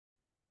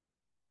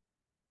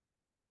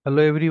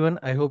Hello everyone,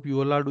 I hope you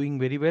all are doing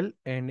very well.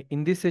 And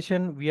in this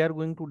session, we are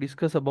going to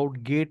discuss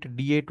about GATE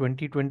DA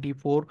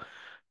 2024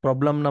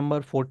 problem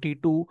number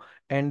 42,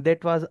 and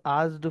that was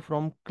asked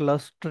from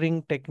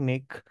clustering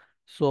technique.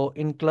 So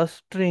in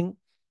clustering,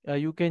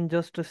 you can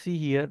just see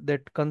here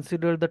that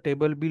consider the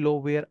table below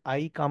where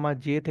I comma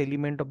jth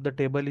element of the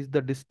table is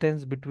the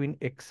distance between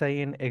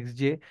xi and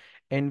xj,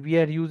 and we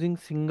are using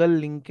single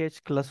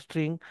linkage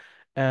clustering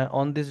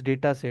on this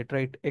data set,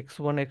 right?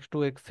 X1,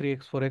 X2, X3,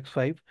 X4,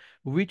 X5.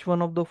 Which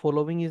one of the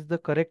following is the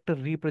correct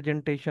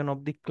representation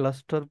of the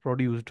cluster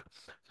produced?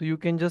 So you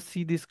can just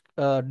see these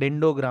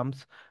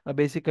dendrograms.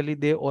 Basically,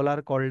 they all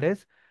are called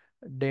as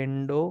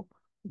dendrograms.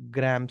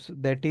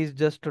 That is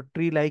just a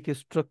tree-like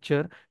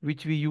structure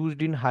which we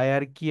used in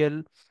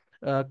hierarchical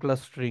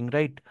clustering,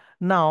 right?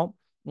 Now,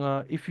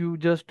 if you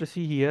just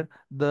see here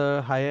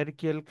the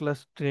hierarchical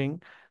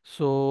clustering,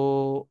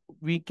 so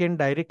we can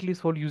directly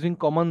solve using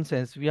common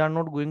sense. We are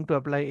not going to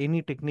apply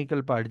any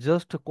technical part,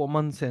 just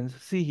common sense.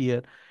 See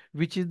here,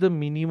 which is the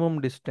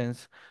minimum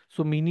distance.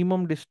 So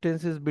minimum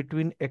distance is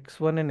between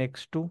x1 and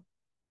x2,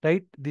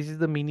 right? This is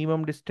the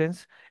minimum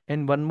distance,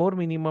 and one more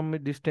minimum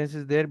distance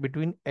is there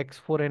between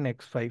x4 and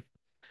x5.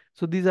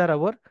 So these are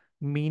our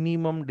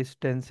minimum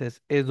distances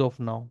as of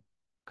now.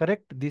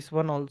 Correct? This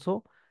one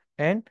also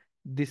and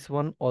this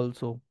one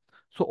also.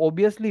 So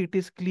obviously it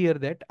is clear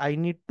that I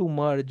need to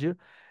merge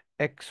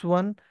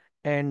x1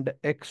 and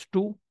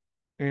x2,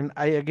 and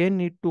I again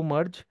need to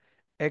merge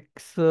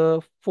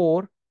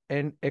x4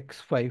 and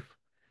x5.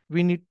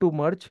 We need to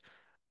merge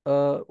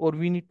or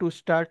we need to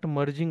start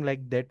merging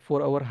like that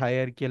for our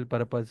hierarchical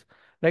purpose,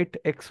 right?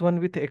 X1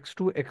 with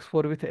x2,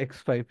 x4 with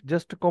x5,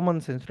 just common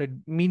sense, right?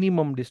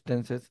 Minimum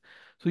distances.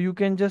 So you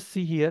can just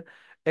see here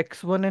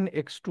x1 and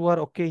x2 are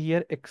okay.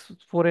 Here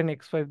x4 and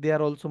x5, they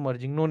are also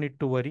merging, no need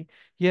to worry.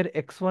 Here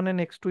x1 and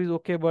x2 is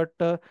okay, but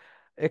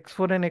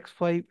x4 and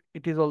x5,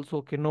 it is also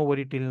okay, no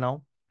worry till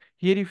now.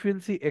 Here if you'll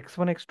see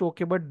x1, x2,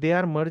 okay, but they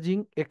are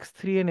merging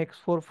x3 and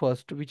x4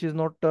 first, which is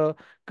not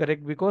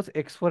correct, because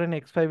x4 and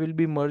x5 will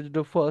be merged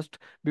first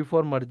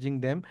before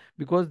merging them,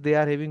 because they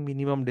are having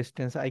minimum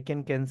distance. I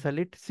can cancel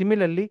it.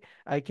 Similarly,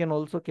 I can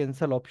also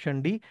cancel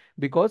option D,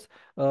 because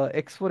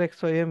x4,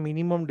 x5 have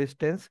minimum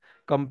distance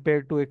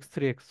compared to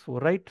x3,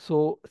 x4, right?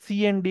 So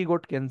C and D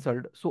got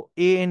cancelled. So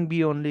A and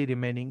B only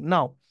remaining.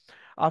 Now,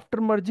 after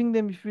merging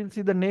them, if you will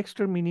see the next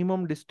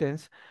minimum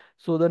distance,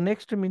 so the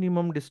next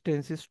minimum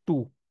distance is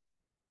 2.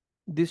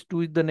 This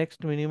 2 is the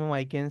next minimum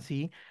I can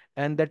see,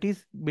 and that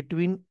is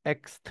between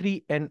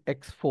x3 and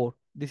x4.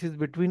 This is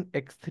between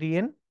x3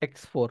 and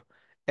x4,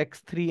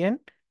 x3 and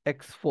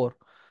x4.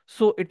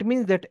 So it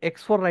means that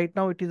x4 right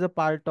now, it is a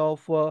part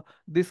of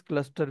this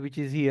cluster which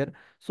is here.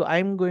 So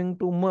I'm going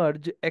to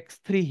merge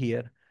x3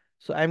 here.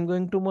 So I'm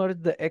going to merge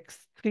the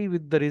x3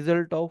 with the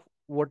result of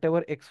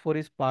whatever x4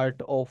 is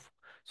part of.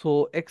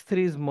 So x3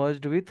 is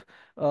merged with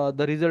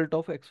the result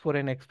of x4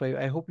 and x5.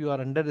 I hope you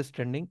are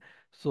understanding.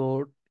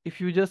 So if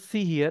you just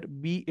see here,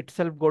 B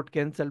itself got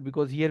cancelled,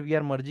 because here we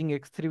are merging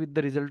x3 with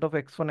the result of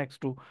x1,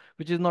 x2,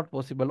 which is not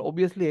possible.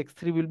 Obviously,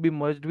 x3 will be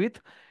merged with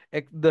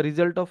the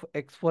result of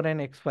x4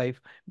 and x5,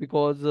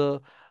 because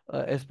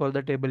as per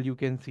the table, you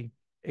can see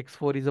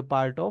x4 is a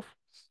part of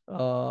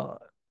uh,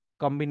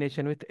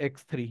 combination with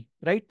x3,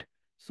 right?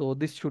 So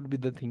this should be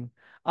the thing.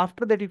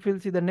 After that, if you'll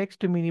see the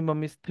next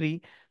minimum is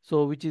 3,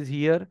 so which is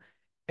here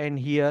and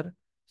here.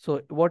 So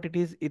what it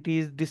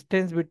is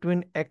distance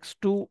between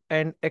x2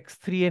 and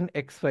x3 and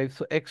x5.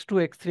 So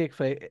x2, x3,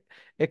 x5,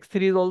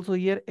 x3 is also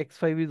here,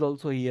 x5 is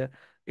also here.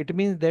 It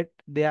means that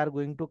they are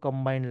going to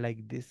combine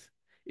like this.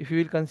 If you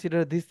will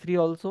consider these three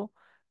also,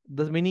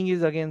 the meaning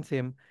is again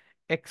same.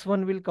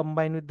 X1 will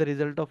combine with the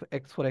result of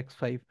x4,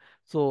 x5.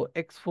 So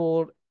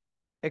x4,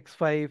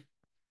 x5,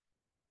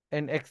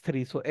 and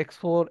x3. So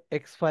x4,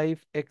 x5,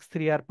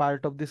 x3 are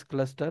part of this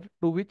cluster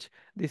to which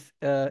this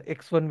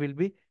x1 will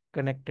be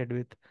connected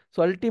with.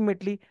 So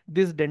ultimately,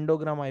 this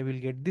dendrogram I will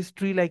get, this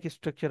tree-like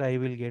structure I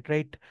will get,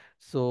 right?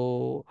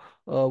 So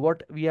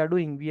what we are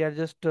doing, we are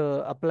just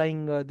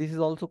applying, this is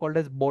also called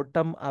as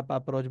bottom-up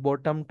approach,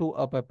 bottom to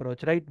up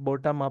approach, right?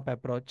 Bottom-up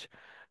approach.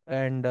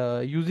 And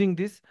using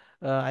this,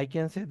 I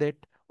can say that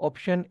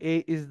option A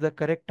is the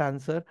correct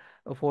answer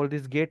for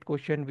this gate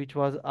question, which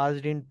was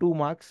asked in 2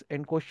 marks,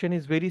 and question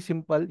is very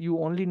simple. You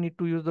only need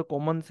to use the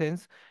common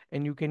sense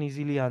and you can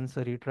easily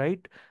answer it,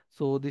 right?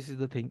 So this is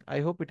the thing. I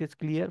hope it is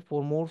clear.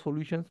 For more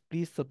solutions,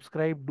 please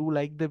subscribe, do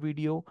like the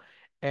video,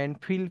 and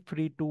feel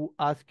free to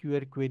ask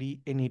your query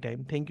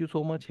anytime. Thank you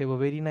so much. Have a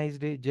very nice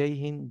day. Jai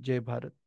Hind, Jai Bharat.